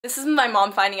This is my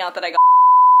mom finding out that I got.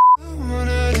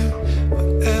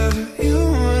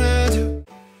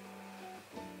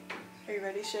 Are you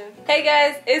ready, Shiv? Hey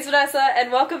guys, it's Vanessa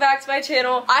and welcome back to my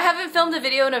channel. I haven't filmed a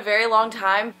video in a very long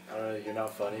time. I don't know, you're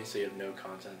not funny, so you have no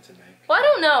content to make. Well, I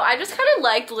don't know. I just kind of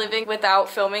liked living without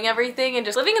filming everything and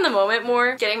just living in the moment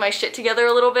more, getting my shit together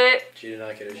a little bit. She did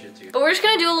not get her shit together. But we're just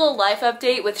gonna do a little life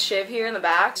update with Shiv here in the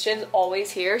back. Shiv's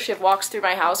always here. Shiv walks through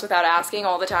my house without asking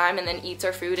all the time and then eats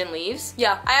our food and leaves.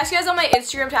 Yeah, I asked you guys on my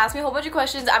Instagram to ask me a whole bunch of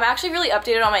questions. I'm actually really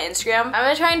updated on my Instagram. I'm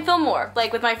gonna try and film more,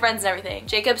 like with my friends and everything.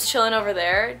 Jacob's chilling over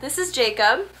there. This is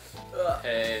Jacob.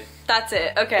 Hey. That's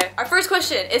it. Okay. Our first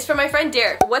question is from my friend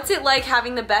Derek. What's it like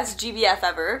having the best GBF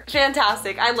ever?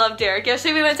 Fantastic. I love Derek.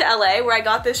 Yesterday we went to LA where I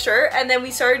got this shirt and then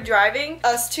we started driving,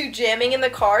 us two jamming in the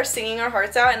car, singing our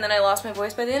hearts out, and then I lost my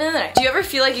voice by the end of the night. Do you ever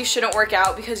feel like you shouldn't work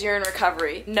out because you're in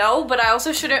recovery? No, but I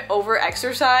also shouldn't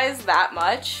over-exercise that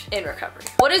much in recovery.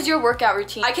 What is your workout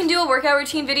routine? I can do a workout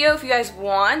routine video if you guys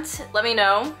want. Let me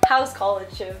know. How's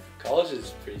college, Shiv? College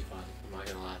is pretty fun, I'm not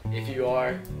gonna lie. If you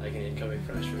are like an incoming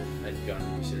freshman and you've gone to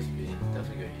UCSB,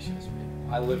 definitely go to UCSB.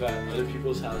 I live at other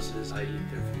people's houses, I eat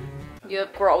their food.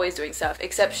 Yep, we're always doing stuff,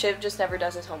 except Shiv just never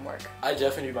does his homework. I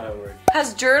definitely do my homework.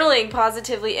 Has journaling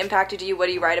positively impacted you? What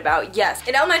do you write about? Yes.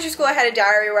 In elementary school, I had a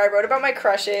diary where I wrote about my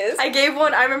crushes. I gave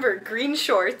one, I remember, green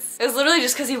shorts. It was literally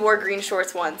just because he wore green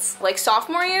shorts once. Like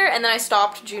sophomore year, and then I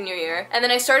stopped junior year. And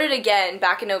then I started again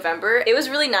back in November. It was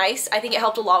really nice. I think it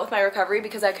helped a lot with my recovery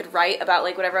because I could write about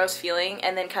like whatever I was feeling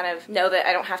and then kind of know that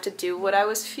I don't have to do what I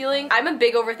was feeling. I'm a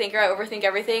big overthinker. I overthink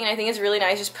everything, and I think it's really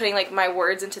nice just putting like my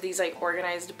words into these like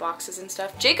organized boxes and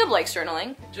stuff. Jacob likes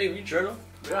journaling. Jake, you journal?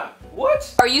 Yeah.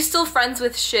 What? Are you still friends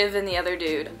with Shiv and the other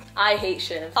dude? I hate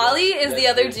Shiv. Ali is the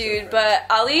other dude, but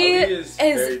Ali is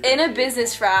in a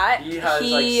business frat. He has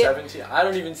like 17. I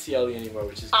don't even see Ali anymore,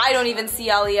 which is I don't even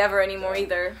see Ali ever anymore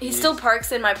either. He still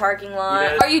parks in my parking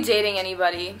lot. Are you dating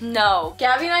anybody? No.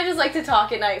 Gabby and I just like to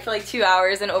talk at night for like 2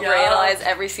 hours and overanalyze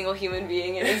every single human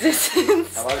being in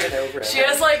existence. I'm not gonna overanalyze. She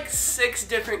has like 6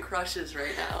 different crushes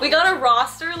right now. We got a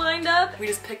roster lined up. We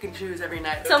just pick and choose every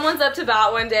night. Someone's up to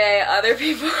bat one day, other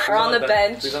people are on the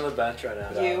bench. Who's on the bench right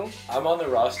now? You. I'm on the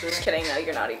roster. Just kidding, no,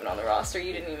 you're not even on the roster.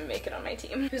 You didn't even make it on my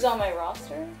team. Who's on my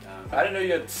roster? I didn't know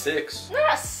you had 6.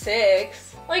 Not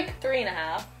 6. Like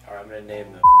 3.5. Alright, I'm gonna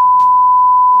name them.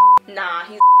 Nah,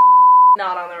 he's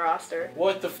not on the roster.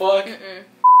 What the fuck?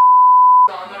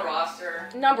 On the roster.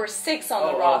 Number 6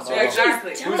 on the roster.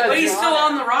 Exactly. Who's that But he's dude? still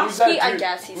on the roster. I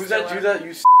guess he's Who's still that dude on. that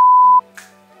you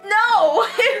No!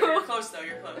 You're close though,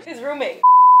 you're close. His roommate.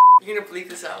 You're gonna bleep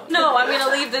this out. No, I'm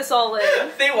gonna leave this all in.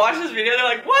 They watch this video, they're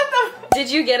like, what the? Did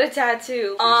you get a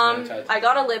tattoo? I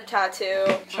got a lip tattoo,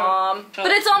 Mom. But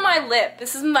it's on my lip.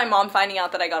 This is my mom finding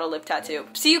out that I got a lip tattoo.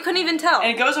 See, you couldn't even tell. And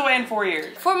it goes away in 4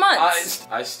 years. 4 months.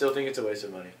 I still think it's a waste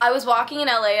of money. I was walking in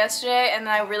LA yesterday and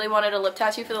I really wanted a lip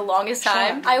tattoo for the longest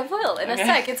time. I will in a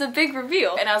sec. It's a big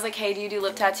reveal. And I was like, hey, do you do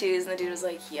lip tattoos? And the dude was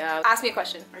like, yeah. Ask me a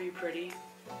question. Are you pretty?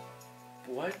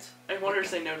 What? I want her to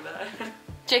say no to that.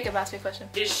 Jacob, ask me a question.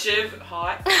 Is Shiv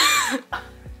hot?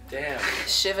 Damn.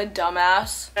 Shiv a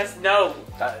dumbass. That's no.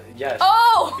 Yes.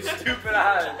 Oh! Stupid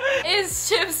ass. Is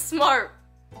Shiv smart?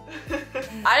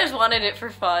 I just wanted it for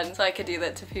fun so I could do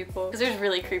that to people. Because there's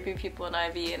really creepy people in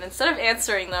IB and instead of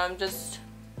answering them, just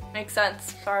makes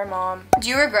sense. Sorry, Mom. Do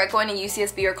you regret going to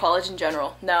UCSB or college in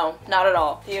general? No, not at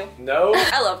all. Do you? No.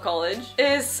 I love college. It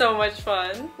is so much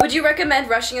fun. Would you recommend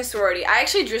rushing a sorority? I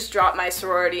actually just dropped my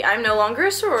sorority. I'm no longer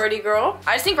a sorority girl.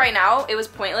 I just think right now it was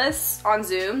pointless on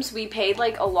Zooms. We paid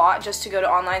like a lot just to go to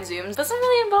online Zooms. Doesn't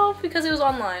really involve because it was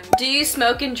online. Do you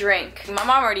smoke and drink? My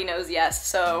mom already knows yes,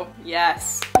 so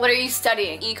yes. What are you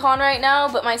studying? Econ right now,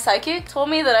 but my psychic told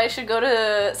me that I should go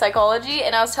to psychology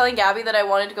and I was telling Gabby that I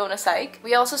wanted to go into psych.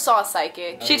 We also saw a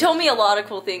psychic. She told me a lot of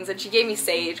cool things and she gave me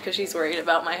sage because she's worried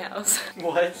about my house.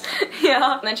 What?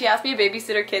 Yeah. And then she asked me to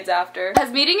babysit her kids after.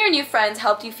 Has meeting your new friends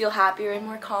helped you feel happier and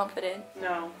more confident?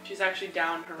 No, she's actually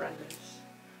down horrendous.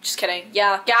 Just kidding.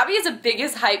 Yeah. Gabby is the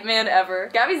biggest hype man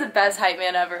ever. Gabby's the best hype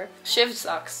man ever. Shiv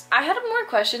sucks. I had more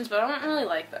questions, but I don't really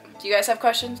like them. Do you guys have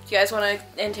questions? Do you guys want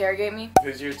to interrogate me?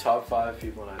 Who's your top 5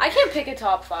 people in IB? I can't pick a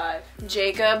top 5.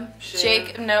 Jacob.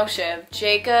 Shiv. No, Shiv.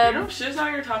 Jacob. You know Shiv's not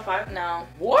in your top 5? No.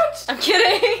 What? I'm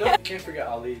kidding. No, you can't forget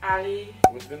Ali. Ali.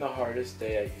 What's been the hardest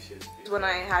day at UCSB? When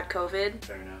I had COVID.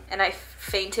 Fair enough. And I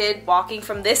fainted walking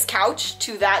from this couch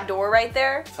to that door right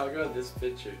there. Talk about this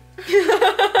picture.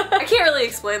 I can't really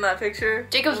explain that picture.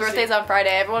 Jacob's birthday's on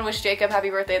Friday. Everyone wish Jacob happy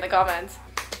birthday in the comments.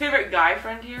 Favorite guy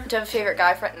friend here? Do you have a favorite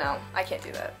guy friend? No, I can't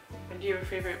do that. And do you have a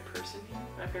favorite person here?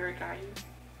 My favorite guy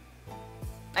here?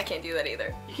 I can't do that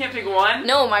either. You can't pick one?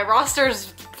 No, my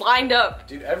roster's lined up.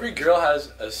 Dude, every girl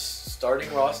has a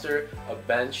starting roster, a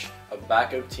bench, a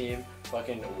backup team,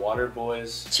 fucking water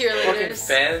boys, Cheerleaders. fucking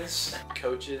fans,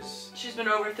 coaches. She's been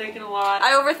overthinking a lot.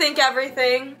 I overthink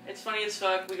everything. It's funny as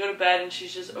fuck. We go to bed and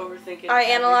she's just overthinking. I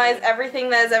analyze everything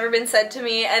that has ever been said to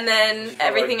me and then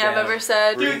everything like, I've ever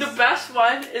said. Dude, the best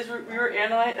one is we were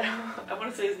analyzing. I want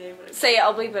to say his name, but Say it,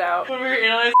 I'll bleep it out. when we were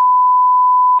analyzing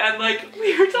and like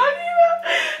we were talking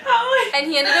about how like And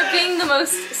he ended up being the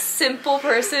most simple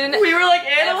person. we were like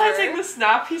analyzing ever. the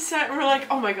snap he sent. And we were like,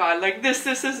 oh my god, like this,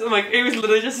 and like it was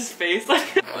literally just his face.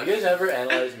 Like You guys ever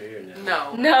analyze me or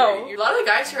no? No. No. A lot of the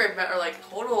guys here are like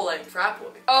total like frat boys.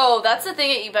 Oh, that's the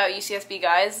thing about UCSB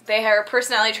guys. They have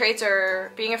personality traits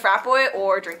or being a frat boy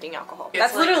or drinking alcohol. It's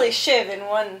That's like- literally Shiv in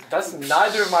one. That's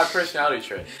neither of my personality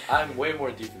traits. I'm way more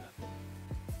deep than that.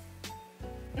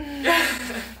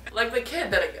 Like the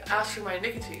kid that asked for my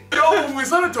nicotine. Yo, is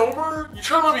that a doper? You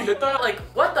trying to let me hit that? Like,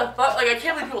 what the fuck? Like, I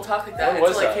can't believe people talk like that What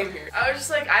was until I that? came here. I was just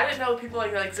like, I didn't know people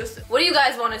like that existed. What do you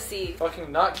guys want to see? Fucking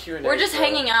not Q&A. We're just bro.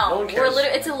 hanging out. No one We're cares.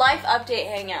 literally, it's a life update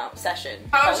hangout session.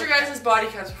 How was your guys' body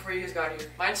counts before you guys got here?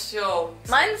 Mine's still...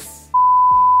 Mine's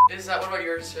Is that, what about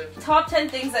yours, Shiv? top 10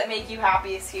 things that make you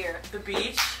happiest here. The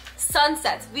beach?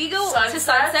 Sunsets. We go to Sunsets?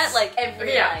 sunset like every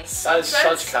Okay, yeah. night. That is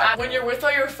Sunsets, such cap. when you're with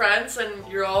all your friends and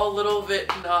you're all a little bit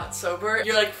not sober,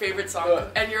 your like favorite song,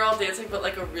 and you're all dancing, but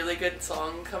like a really good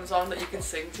song comes on that you can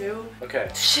sing to. Okay,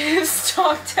 Shiv's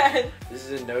top 10. this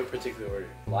is in no particular order.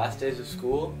 Last days of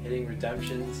school, hitting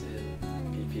redemptions in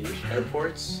PP,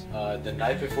 airports, the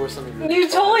night before something really You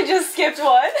fun. totally just skipped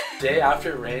one. Day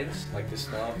after it rains, like the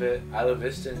smell of it, Isla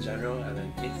Vista in general, and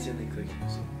then instantly clicking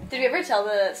music. Did we ever tell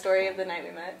the story of the night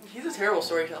we met? He's a terrible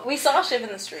storyteller. We saw Shiv in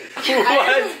the street.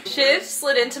 What? Shiv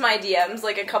slid into my DMs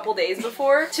like a couple days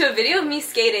before to a video of me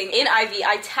skating in Ivy.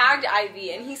 I tagged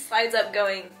Ivy and he slides up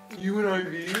going, You and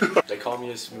IV? They call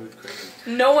me a smooth criminal.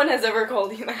 no one has ever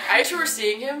called you that. I actually remember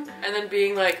seeing him and then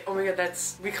being like, oh my god,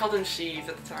 we called him Sheev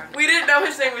at the time. We didn't know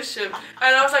his name was Shiv.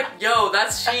 And I was like, yo,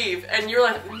 that's Sheev. And you're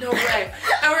like, no way.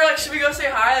 And we were like, should we go say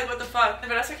hi? Like, what the fuck? And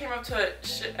Vanessa came up to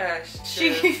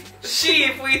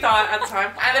Sheev, we thought at the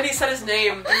time. And then he said his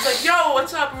name. He was like, yo,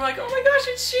 what's up? And we're like, oh my gosh,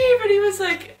 it's Sheev. And he was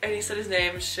like, and he said his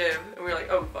name, Shiv. And we were like,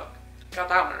 oh fuck. Got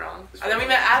that one wrong. And then we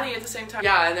met Addie at the same time.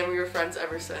 Yeah, and then we were friends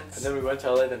ever since. And then we went to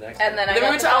LA the next And day. then I Then we got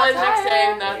went the to LA the flat next day,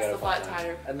 tire. and I that's got the a flat flat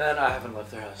tire. And then I haven't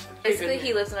left their house. Basically,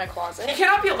 he lives in a closet. He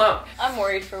cannot be alone. I'm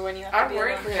worried for when you have to I'm be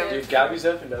worried alone. for him. Dude, Gabby's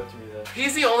opened up to me though.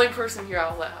 He's the only person here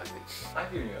I'll let hug me. I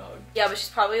give you a hug. Yeah, but she's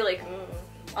probably like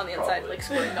on the inside, Probably. like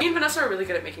squirting. Me and Vanessa are really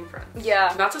good at making friends.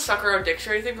 Yeah. Not to suck our own dicks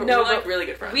or anything, but No, we're like but really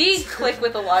good friends. We click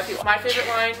with a lot of people. My favorite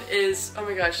line is, oh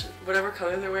my gosh, whatever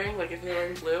color they're wearing, like if they're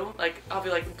wearing blue, like I'll be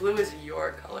like, blue is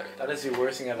your color. That is the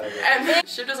worst thing I've ever And then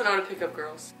Shiv doesn't know how to pick up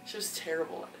girls. Shiv's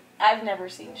terrible at it. I've never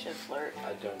seen Shiv flirt.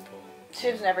 I don't pull.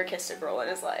 Shiv's never kissed a girl in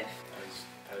his life.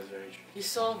 That is very true. He's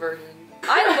still a virgin.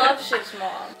 I love Shiv's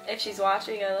mom. If she's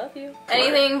watching, I love you.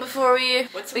 Anything before we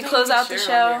What's we something close you out the share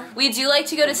show? on here? We do like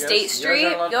to go to You guys- State you guys Street,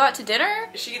 aren't allowed- go out to dinner.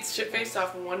 She gets shit-faced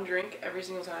off one drink every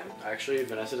single time. Actually,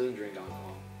 Vanessa doesn't drink alcohol.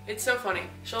 It's so funny.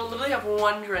 She'll literally have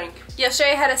one drink.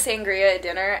 Yesterday I had a sangria at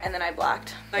dinner and then I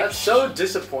blacked. Like, That's so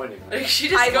disappointing. like she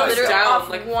just I goes literally down off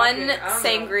like one fucking, I don't know.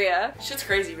 sangria. Shit's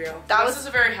crazy, real. That This was- is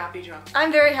a very happy drunk.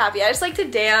 I'm very happy. I just like to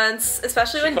dance,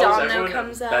 especially when She calls Domino everyone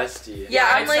comes a out. bestie. Yeah,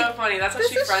 I'm it's like, so funny. That's how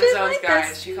this she is friend shit zones like guys.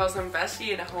 bestie. She calls them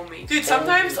bestie and a homie. Dude,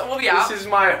 sometimes we'll be out. This is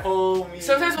my homie.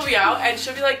 Sometimes we'll be out and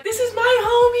she'll be like, "This is my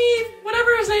homie,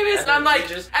 whatever his name is," and I'm then he like,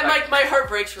 just- and like my heart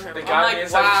breaks for him. The I'm guy on the like,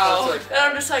 inside just wow, wants to, like, and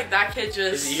I'm just like, that kid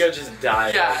just. His ego just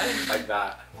died. Yeah. Like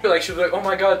that. Like she'll be like, oh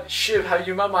my god, Shiv, have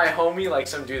you met my homie? Like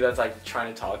some dude that's like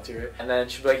trying to talk to her. And then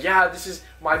she'll be like, yeah, this is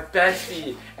my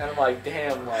bestie. And I'm like,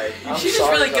 damn, like, I'm She's just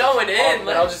sorry, really but going in,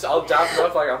 like- I'll dap her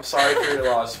up like, I'm sorry for your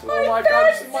loss. Oh my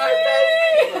god, this is my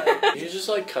bestie. Like, you just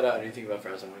like cut out anything about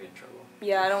friends, I'm gonna get in trouble.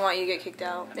 Yeah, I don't want you to get kicked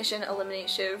out. Mission eliminate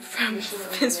Shiv from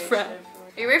his friend.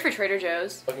 Are you ready for Trader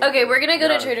Joe's? Okay, we're gonna go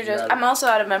to Trader Joe's. I'm also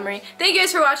out of memory. Thank you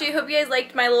guys for watching. Hope you guys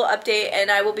liked my little update,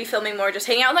 and I will be filming more, just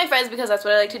hanging out with my friends because that's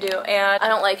what I like to do. And I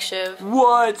don't like Shiv.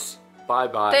 What?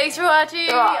 Bye-bye. Thanks for watching.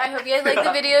 I hope you guys liked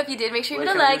the video. If you did, make sure you Wait,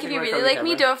 hit a can we like. do If you my really camera? like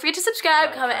me, don't forget to subscribe.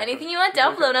 Yeah, Comment camera. anything you want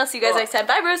down below, and I'll see you guys next time.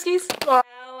 Bye, broskies. Now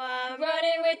I'm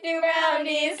running with you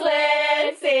roundies.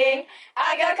 Let's sing.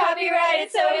 I got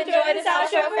copyrighted, so enjoy this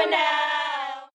outro for now.